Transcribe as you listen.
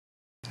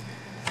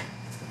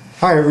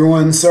Hi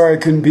everyone, sorry I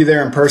couldn't be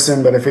there in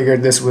person, but I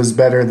figured this was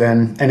better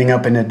than ending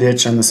up in a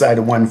ditch on the side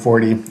of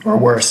 140 or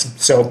worse.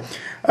 So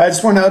I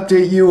just want to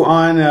update you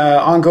on an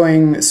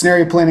ongoing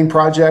scenario planning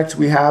project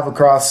we have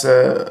across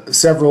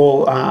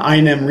several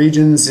INM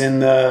regions in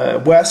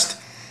the West.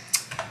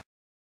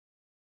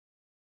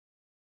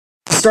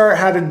 To start,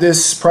 how did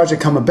this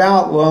project come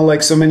about? Well,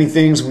 like so many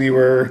things, we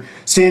were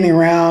standing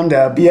around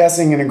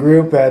BSing in a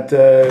group at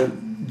the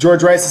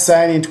George Wright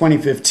Society in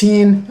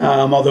 2015,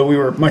 although we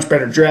were much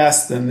better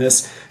dressed than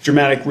this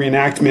dramatic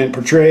reenactment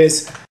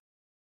portrays.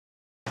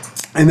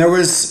 And there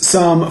was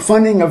some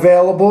funding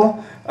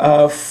available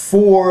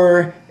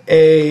for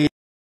a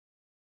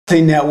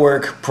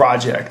network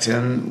project,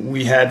 and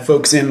we had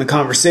folks in the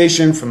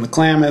conversation from the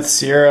Klamath,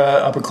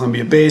 Sierra, Upper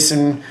Columbia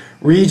Basin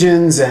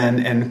regions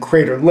and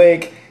Crater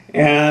Lake,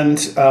 and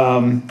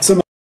some of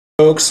the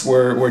folks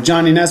were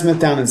Johnny Nesmith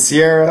down in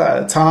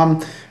Sierra,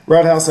 Tom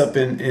Roadhouse up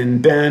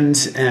in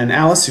Bend, and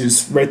Alice,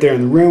 who's right there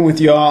in the room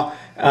with y'all,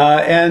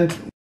 and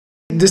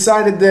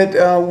decided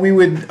that we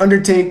would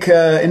undertake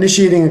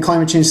initiating a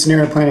climate change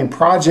scenario planning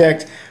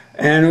project.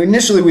 And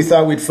initially we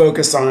thought we'd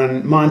focus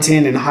on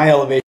montane and high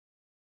elevation.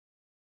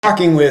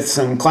 Talking with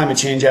some climate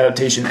change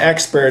adaptation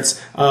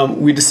experts,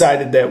 we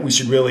decided that we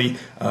should really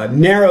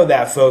narrow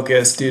that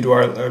focus due to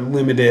our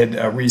limited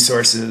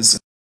resources.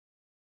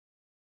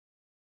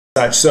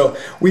 So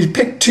we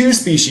picked two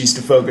species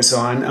to focus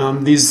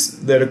on,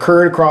 these that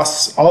occurred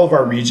across all of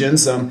our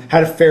regions,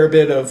 had a fair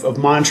bit of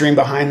monitoring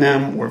behind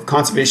them, were of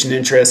conservation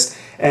interest,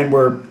 and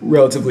were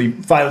relatively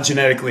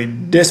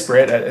phylogenetically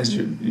disparate, as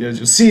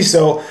you'll see.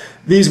 So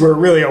these were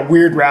really a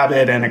weird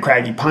rabbit and a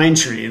craggy pine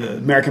tree, the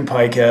American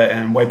pica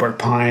and whitebark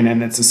pine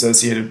and its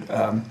associated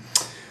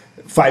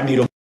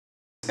five-needle.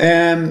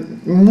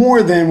 And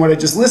more than what I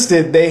just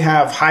listed, they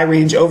have high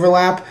range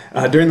overlap.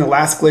 During the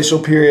last glacial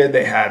period,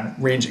 they had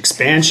range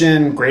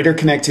expansion, greater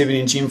connectivity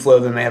and gene flow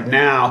than they have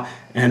now,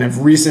 and have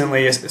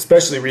recently,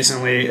 especially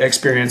recently,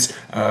 experienced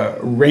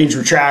range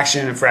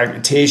retraction and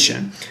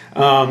fragmentation.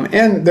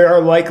 And there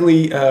are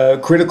likely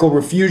critical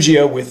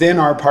refugia within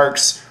our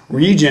parks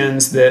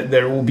regions that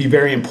will be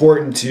very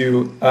important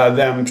to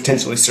them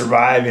potentially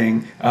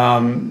surviving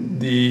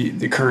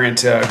the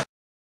current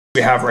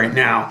we have right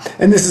now.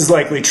 And this is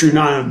likely true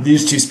not of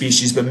these two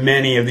species, but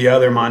many of the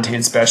other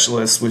montane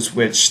specialists with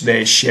which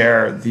they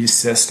share these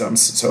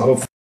systems. So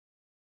hopefully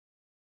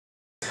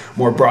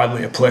more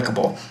broadly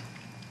applicable.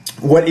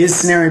 What is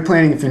scenario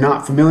planning if you're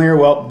not familiar?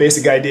 Well,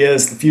 basic idea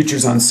is the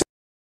future's uncertain,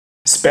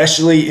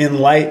 especially in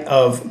light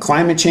of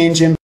climate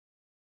change.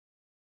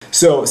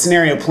 So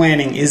scenario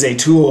planning is a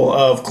tool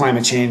of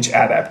climate change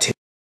adaptation.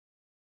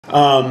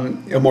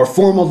 A more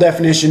formal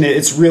definition,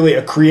 it's really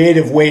a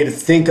creative way to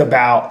think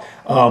about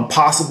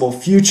possible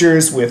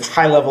futures with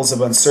high levels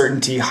of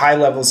uncertainty, high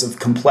levels of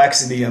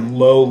complexity, and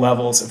low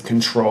levels of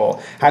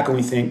control. How can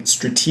we think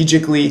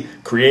strategically,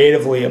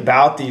 creatively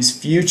about these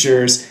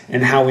futures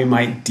and how we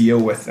might deal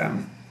with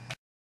them?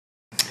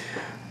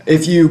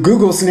 If you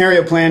Google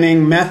scenario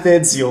planning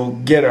methods, you'll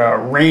get a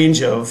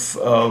range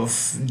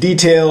of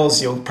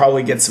details. You'll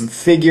probably get some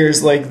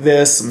figures like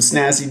this, some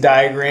snazzy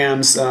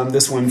diagrams.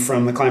 This one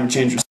from the Climate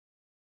Change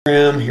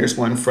Program. Here's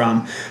one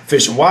from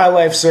Fish and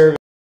Wildlife Service.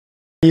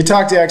 When you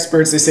talk to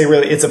experts, they say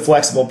really it's a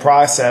flexible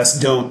process.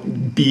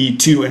 Don't be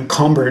too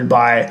encumbered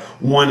by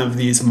one of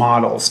these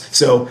models.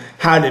 So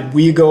how did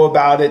we go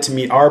about it to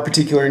meet our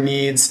particular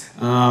needs?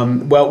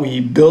 Well, we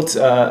built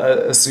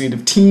a suite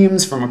of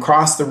teams from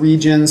across the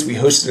regions. We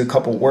hosted a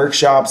couple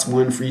workshops,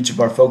 one for each of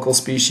our focal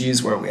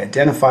species, where we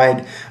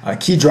identified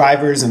key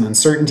drivers and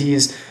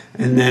uncertainties.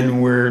 And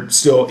then we're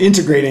still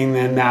integrating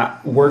then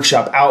that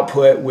workshop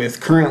output with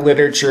current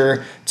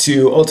literature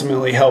to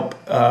ultimately help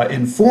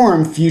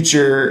inform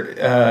future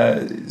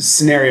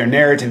scenario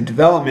narrative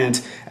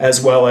development,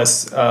 as well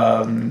as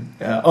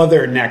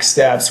other next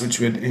steps, which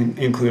would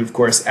include, of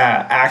course,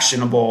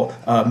 actionable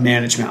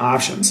management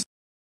options.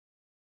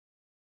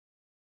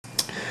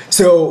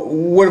 So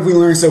what have we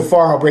learned so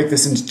far? I'll break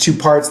this into two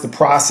parts, the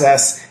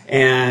process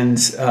and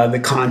the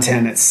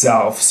content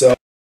itself. So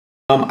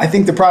I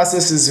think the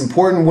process is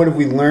important. What have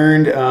we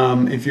learned?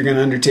 If you're going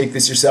to undertake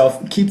this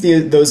yourself, keep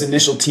those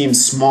initial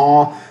teams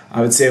small. I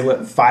would say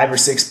 5 or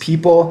 6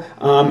 people,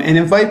 and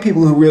invite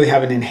people who really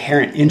have an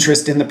inherent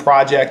interest in the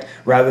project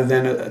rather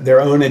than their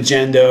own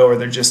agenda, or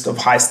they're just of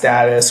high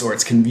status, or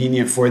it's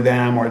convenient for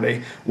them, or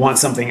they want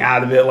something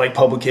out of it like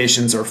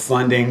publications or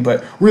funding,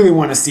 but really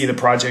want to see the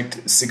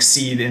project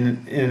succeed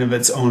in and of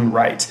its own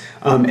right.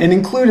 And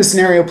include a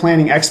scenario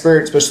planning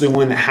expert, especially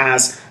one that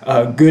has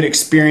good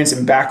experience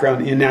and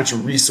background in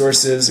natural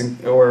resources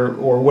or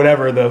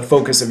whatever the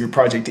focus of your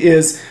project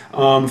is.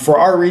 For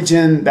our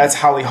region, that's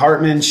Holly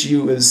Hartman. She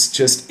was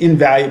just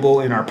invaluable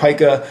in our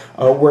pica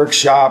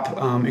workshop,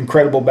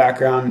 incredible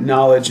background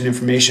knowledge and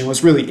information,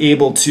 was really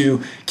able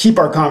to keep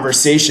our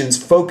conversations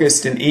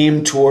focused and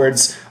aimed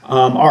towards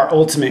our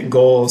ultimate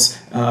goals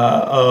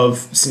of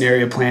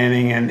scenario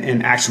planning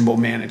and actionable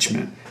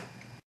management.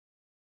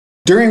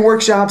 During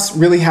workshops,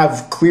 really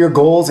have clear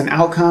goals and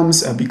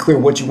outcomes, be clear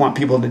what you want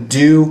people to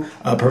do,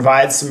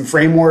 provide some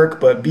framework,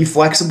 but be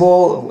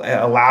flexible,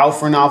 allow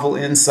for novel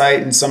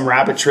insight and some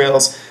rabbit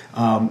trails.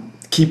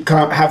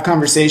 Have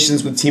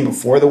conversations with the team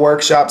before the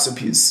workshop so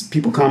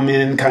people come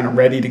in kind of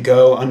ready to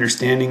go,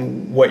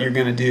 understanding what you're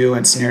going to do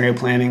and scenario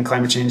planning,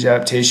 climate change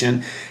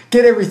adaptation.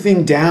 Get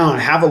everything down.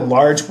 Have a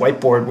large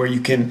whiteboard where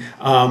you can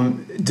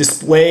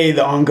display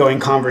the ongoing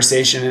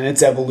conversation and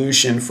its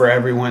evolution for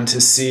everyone to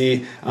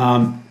see.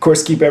 Of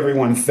course, keep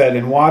everyone fed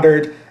and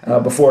watered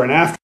before and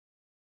after.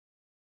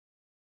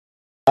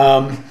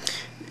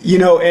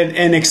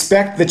 And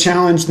expect the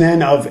challenge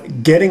then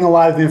of getting a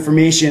lot of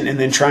information and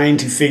then trying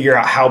to figure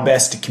out how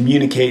best to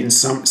communicate and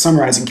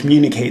summarize and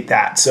communicate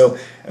that. So,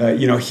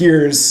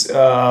 here's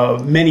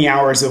many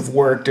hours of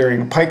work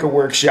during a Pika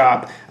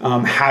workshop.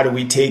 How do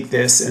we take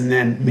this and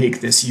then make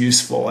this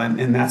useful?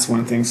 And that's one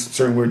of the things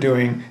certainly we're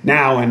doing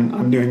now, and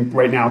I'm doing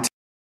right now.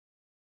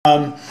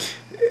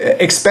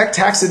 Expect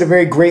taxa to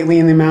vary greatly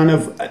in the amount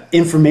of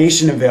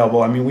information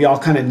available. I mean, we all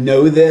kind of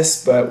know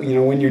this, but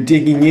when you're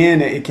digging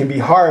in, it can be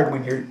hard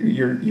when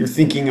you're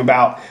thinking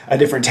about a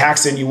different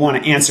taxa and you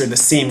want to answer the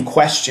same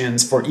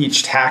questions for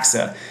each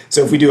taxa.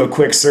 So if we do a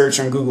quick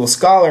search on Google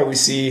Scholar, we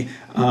see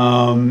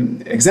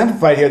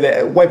exemplified here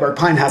that whitebark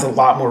pine has a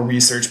lot more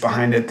research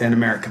behind it than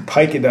American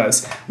pika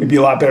does. We'd be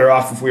a lot better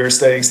off if we were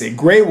studying, say,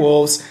 gray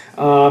wolves,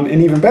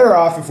 and even better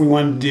off if we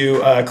wanted to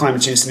do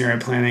climate change scenario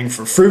planning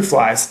for fruit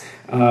flies.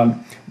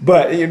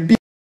 But it'd be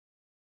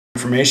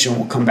information,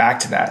 we'll come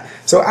back to that.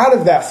 So out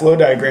of that flow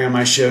diagram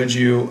I showed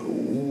you,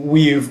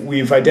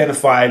 we've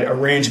identified a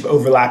range of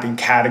overlapping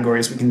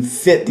categories. We can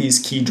fit these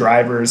key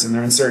drivers and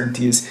their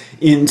uncertainties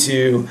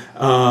into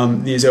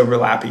these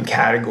overlapping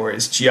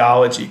categories: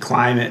 geology,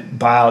 climate,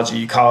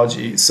 biology,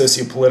 ecology,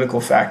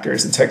 sociopolitical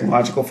factors, and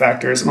technological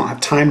factors. I don't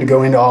have time to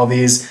go into all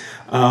these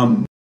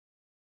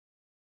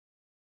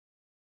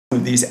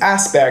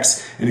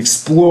aspects and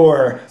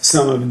explore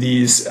some of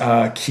these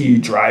key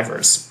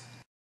drivers.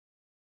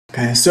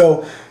 Okay,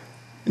 so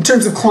in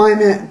terms of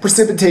climate,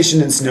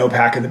 precipitation and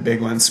snowpack are the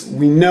big ones.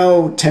 We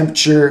know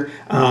temperature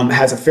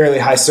has a fairly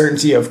high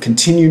certainty of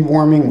continued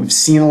warming. We've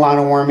seen a lot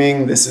of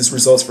warming. This is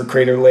results for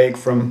Crater Lake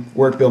from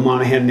work Bill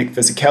Monahan and Nick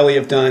Fisichella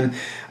have done.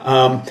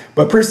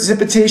 But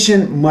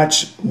precipitation,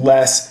 much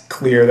less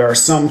clear. There are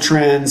some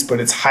trends, but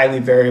it's highly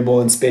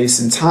variable in space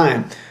and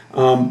time.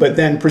 But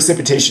then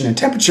precipitation and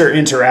temperature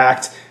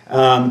interact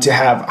to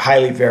have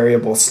highly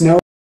variable snow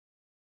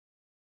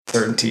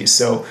uncertainty.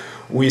 So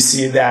we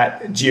see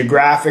that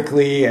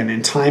geographically and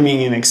in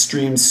timing and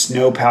extreme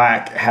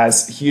snowpack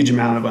has a huge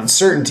amount of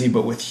uncertainty,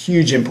 but with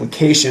huge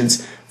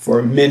implications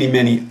for many,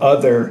 many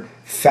other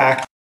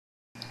factors.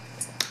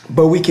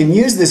 But we can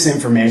use this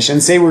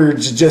information, say we were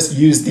to just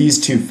use these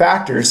two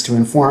factors to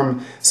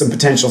inform some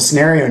potential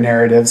scenario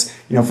narratives,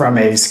 from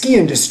a ski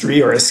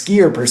industry or a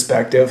skier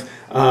perspective.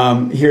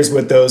 Here's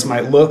what those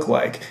might look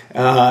like.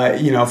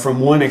 From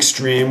one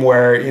extreme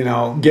where,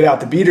 get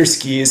out the beater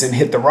skis and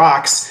hit the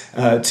rocks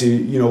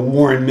to,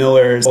 Warren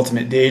Miller's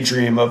ultimate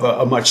daydream of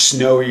a much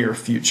snowier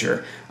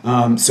future.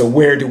 So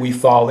where do we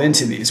fall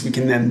into these? We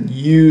can then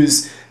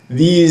use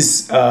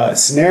these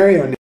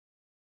scenario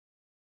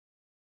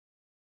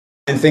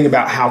and think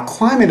about how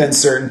climate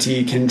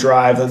uncertainty can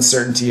drive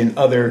uncertainty in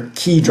other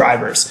key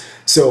drivers.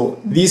 So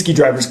these key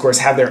drivers, of course,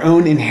 have their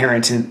own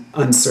inherent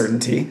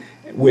uncertainty,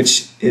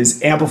 which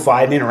is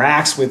amplified and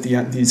interacts with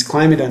these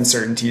climate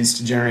uncertainties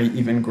to generate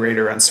even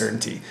greater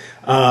uncertainty.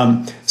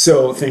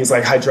 So things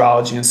like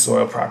hydrology and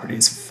soil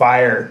properties,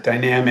 fire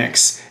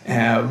dynamics,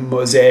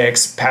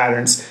 mosaics,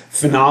 patterns,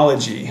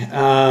 phenology,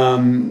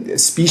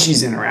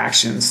 species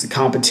interactions, the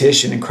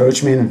competition,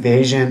 encroachment,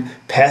 invasion,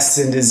 pests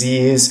and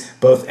disease,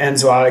 both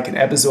enzootic and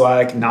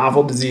epizootic,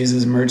 novel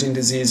diseases, emerging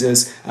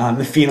diseases,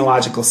 the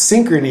phenological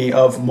synchrony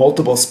of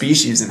multiple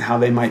species and how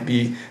they might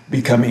be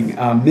becoming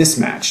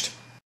mismatched.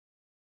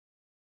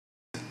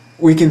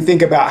 We can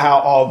think about how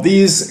all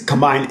these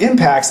combined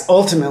impacts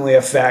ultimately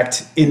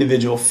affect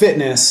individual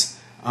fitness,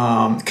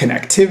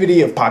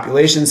 connectivity of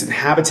populations and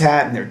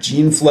habitat and their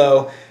gene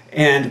flow,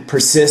 and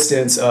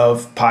persistence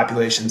of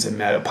populations and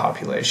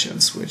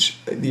metapopulations, which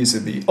these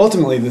are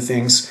ultimately the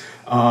things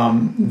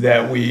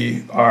that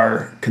we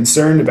are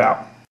concerned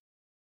about.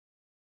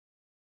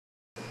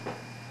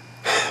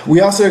 We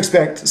also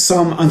expect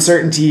some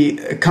uncertainty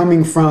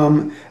coming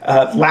from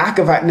lack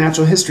of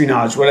natural history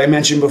knowledge, what I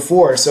mentioned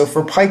before. So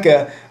for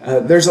pika,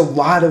 there's a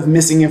lot of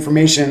missing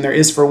information. There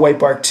is for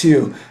whitebark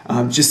too.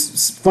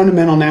 Just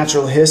fundamental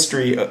natural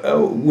history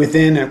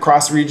within and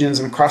across regions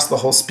and across the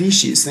whole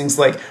species. Things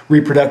like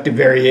reproductive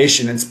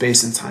variation in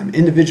space and time,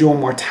 individual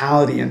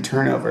mortality and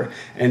turnover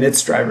and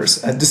its drivers,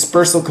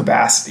 dispersal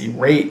capacity,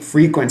 rate,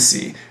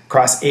 frequency,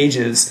 across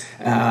ages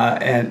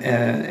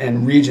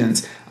and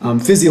regions.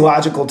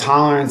 Physiological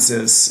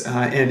tolerances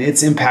and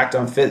its impact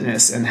on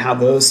fitness and how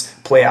those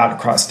play out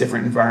across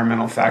different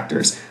environmental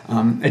factors.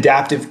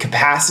 Adaptive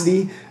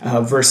capacity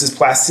versus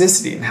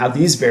plasticity and how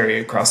these vary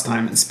across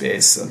time and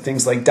space. So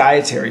things like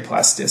dietary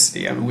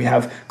plasticity. I mean, we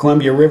have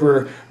Columbia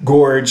River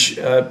Gorge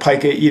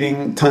pika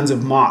eating tons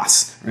of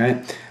moss, right?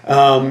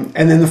 And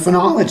then the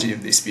phenology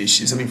of these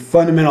species. I mean,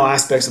 fundamental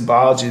aspects of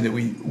biology that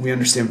we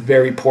understand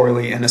very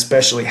poorly, and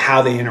especially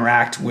how they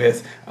interact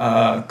with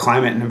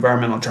climate and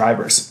environmental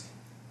drivers.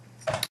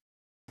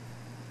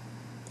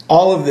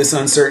 All of this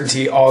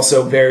uncertainty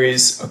also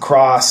varies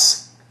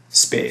across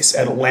space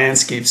at a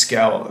landscape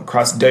scale,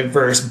 across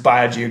diverse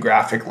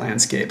biogeographic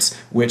landscapes,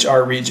 which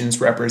our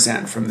regions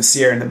represent, from the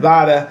Sierra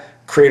Nevada,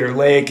 Crater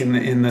Lake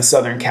in the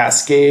southern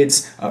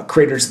Cascades,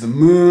 craters of the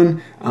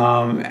moon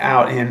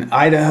out in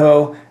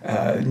Idaho,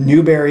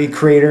 Newberry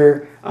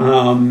Crater.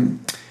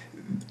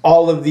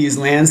 All of these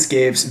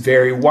landscapes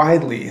vary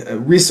widely.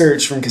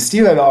 Research from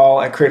Castillo et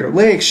al. At Crater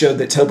Lake showed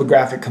that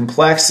topographic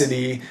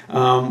complexity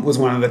was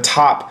one of the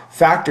top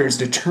factors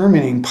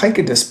determining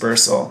pika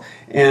dispersal.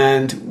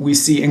 And we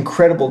see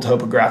incredible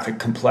topographic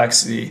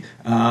complexity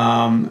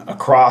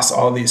across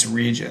all these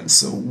regions.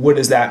 So what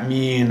does that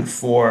mean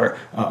for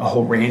a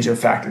whole range of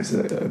factors?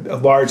 A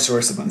large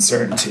source of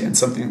uncertainty, and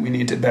something that we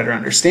need to better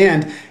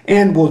understand,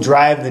 and will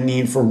drive the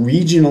need for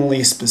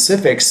regionally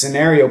specific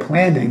scenario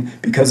planning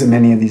because of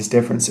many of these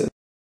differences.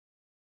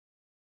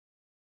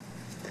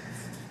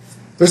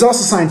 There's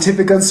also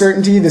scientific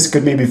uncertainty. This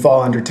could maybe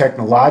fall under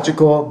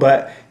technological,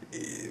 but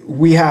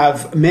we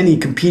have many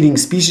competing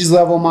species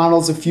level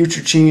models of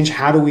future change.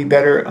 How do we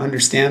better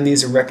understand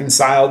these and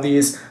reconcile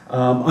these?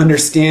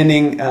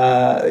 Understanding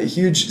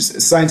huge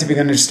scientific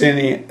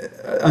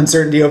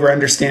uncertainty over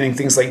understanding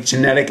things like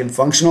genetic and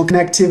functional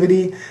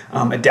connectivity,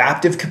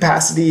 adaptive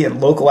capacity, and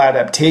local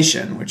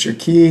adaptation, which are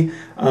key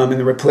in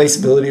the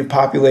replaceability of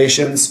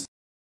populations.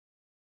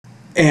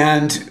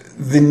 And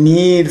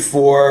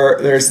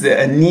there's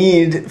a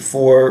need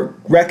for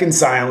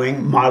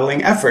reconciling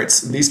modeling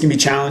efforts. These can be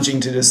challenging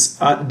to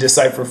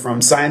decipher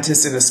from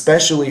scientists, and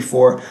especially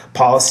for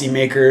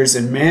policymakers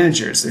and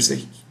managers. There's a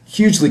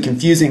hugely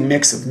confusing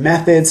mix of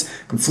methods,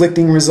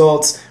 conflicting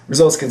results.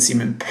 Results can seem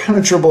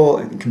impenetrable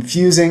and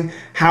confusing.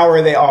 How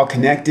are they all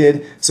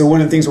connected? So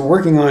one of the things we're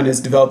working on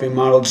is developing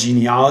model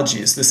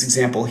genealogies. This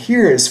example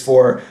here is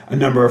for a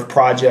number of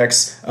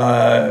projects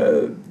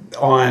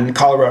on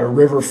Colorado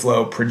River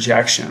flow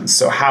projections.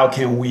 So how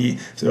can we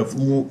sort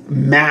of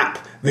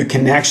map the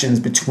connections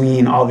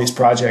between all these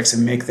projects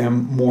and make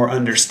them more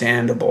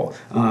understandable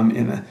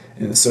in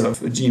a sort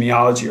of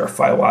genealogy or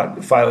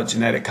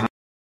phylogenetic context?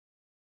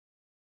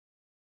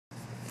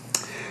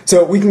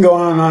 So we can go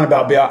on and on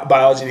about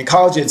biology and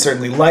ecology. I'd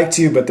certainly like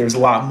to, but there's a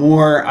lot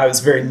more. I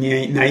was very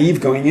naive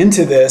going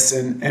into this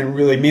and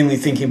really mainly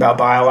thinking about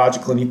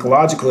biological and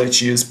ecological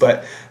issues,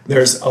 but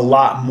there's a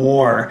lot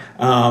more.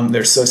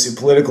 There's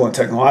sociopolitical and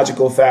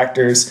technological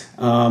factors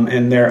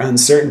and their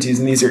uncertainties,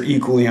 and these are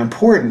equally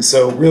important.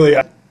 So really,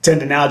 I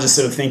tend to now just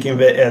sort of thinking of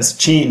it as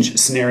change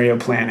scenario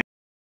planning.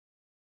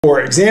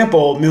 For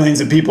example, millions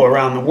of people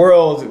around the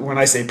world, when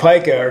I say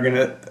pika,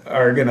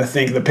 are gonna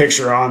think the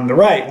picture on the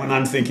right when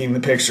I'm thinking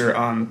the picture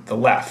on the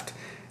left.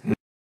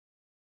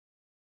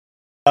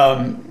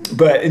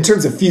 But in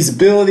terms of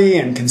feasibility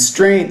and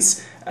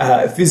constraints,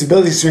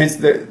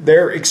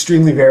 they're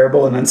extremely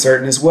variable and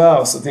uncertain as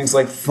well. So things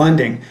like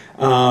funding,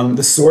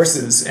 the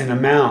sources and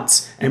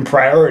amounts and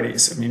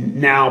priorities. I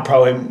mean, now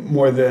probably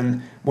more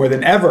than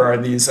ever are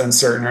these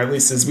uncertain, or at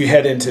least as we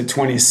head into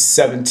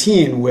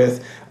 2017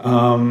 with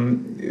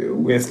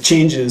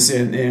changes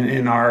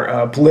in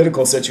our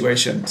political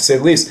situation, to say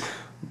the least.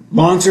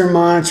 Long-term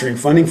monitoring,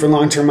 funding for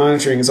long-term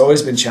monitoring has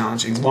always been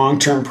challenging.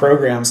 Long-term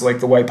programs like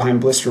the White Pine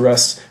Blister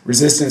Rust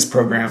Resistance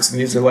programs, and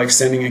these are like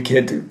sending a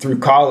kid through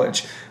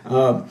college.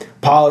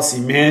 Policy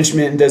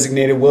management in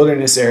designated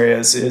wilderness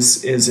areas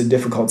is a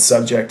difficult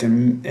subject,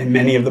 and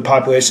many of the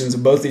populations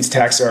of both these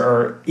taxa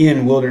are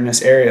in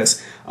wilderness areas.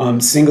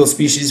 Single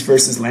species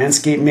versus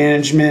landscape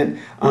management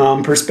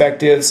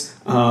perspectives,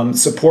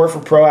 support for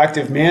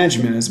proactive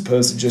management as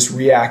opposed to just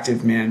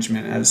reactive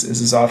management, as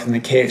is often the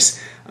case.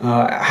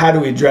 How do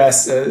we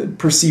address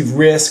perceived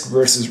risk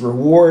versus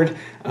reward?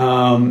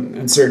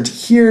 Uncertainty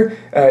here,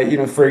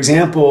 for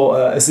example,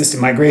 assisted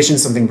migration,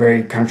 something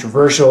very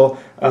controversial,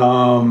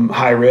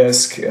 high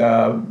risk,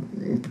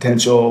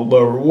 potential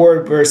low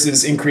reward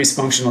versus increased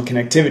functional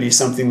connectivity,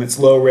 something that's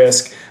low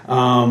risk,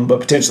 but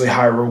potentially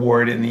high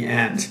reward in the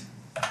end.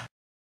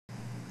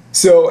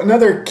 So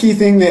another key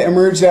thing that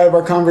emerged out of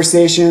our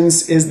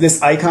conversations is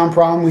this icon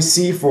problem we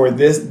see for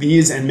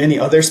these and many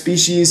other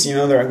species.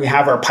 We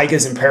have our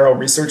Pikas in Peril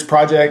research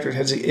project, which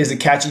is a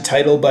catchy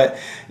title, but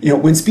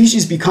when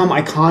species become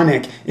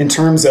iconic in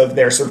terms of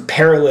their sort of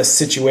perilous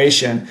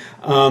situation,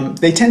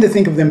 they tend to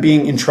think of them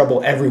being in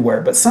trouble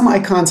everywhere. But some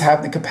icons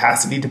have the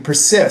capacity to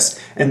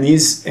persist, and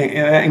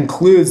that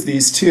includes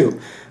these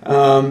two.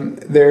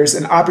 there's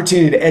an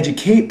opportunity to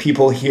educate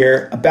people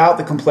here about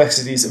the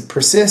complexities of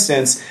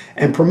persistence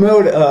and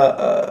promote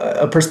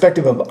a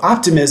perspective of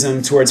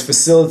optimism towards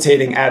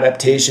facilitating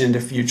adaptation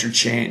to future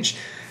change.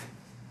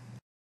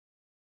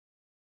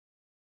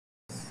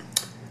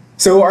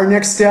 So our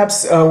next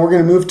steps, we're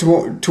going to move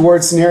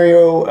towards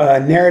scenario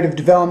narrative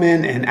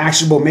development and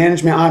actionable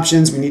management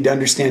options. We need to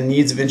understand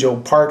needs of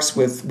individual parks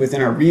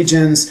within our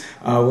regions.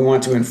 We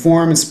want to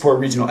inform and support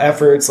regional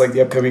efforts like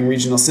the upcoming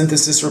regional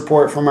synthesis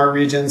report from our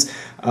regions.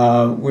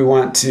 We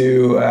want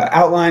to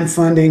outline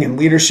funding and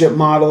leadership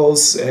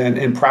models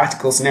and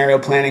practical scenario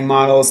planning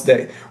models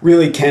that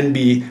really can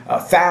be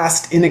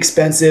fast,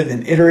 inexpensive,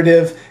 and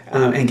iterative,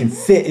 and can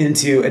fit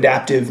into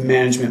adaptive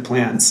management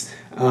plans.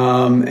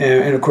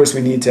 And of course,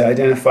 we need to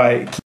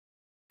identify,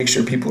 make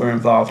sure people are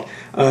involved.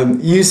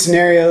 Use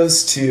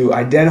scenarios to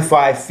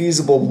identify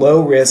feasible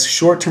low-risk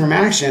short-term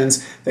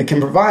actions that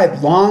can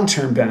provide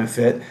long-term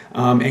benefit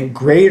and a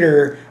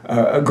greater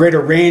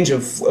range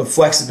of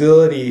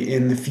flexibility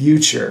in the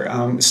future.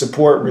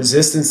 Support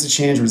resistance to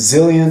change,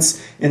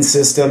 resilience in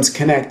systems,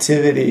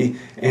 connectivity,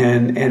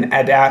 and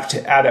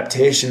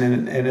adaptation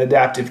and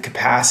adaptive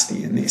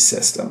capacity in these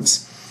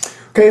systems.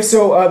 Okay,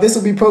 so this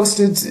will be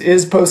posted to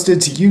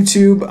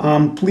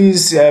YouTube.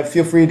 Please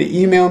feel free to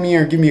email me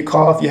or give me a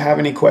call if you have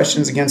any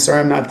questions. Again, sorry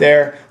I'm not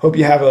there. Hope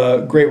you have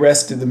a great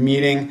rest of the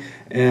meeting,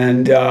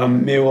 and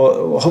maybe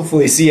we'll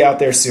hopefully see you out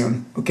there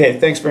soon.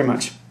 Okay, thanks very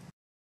much.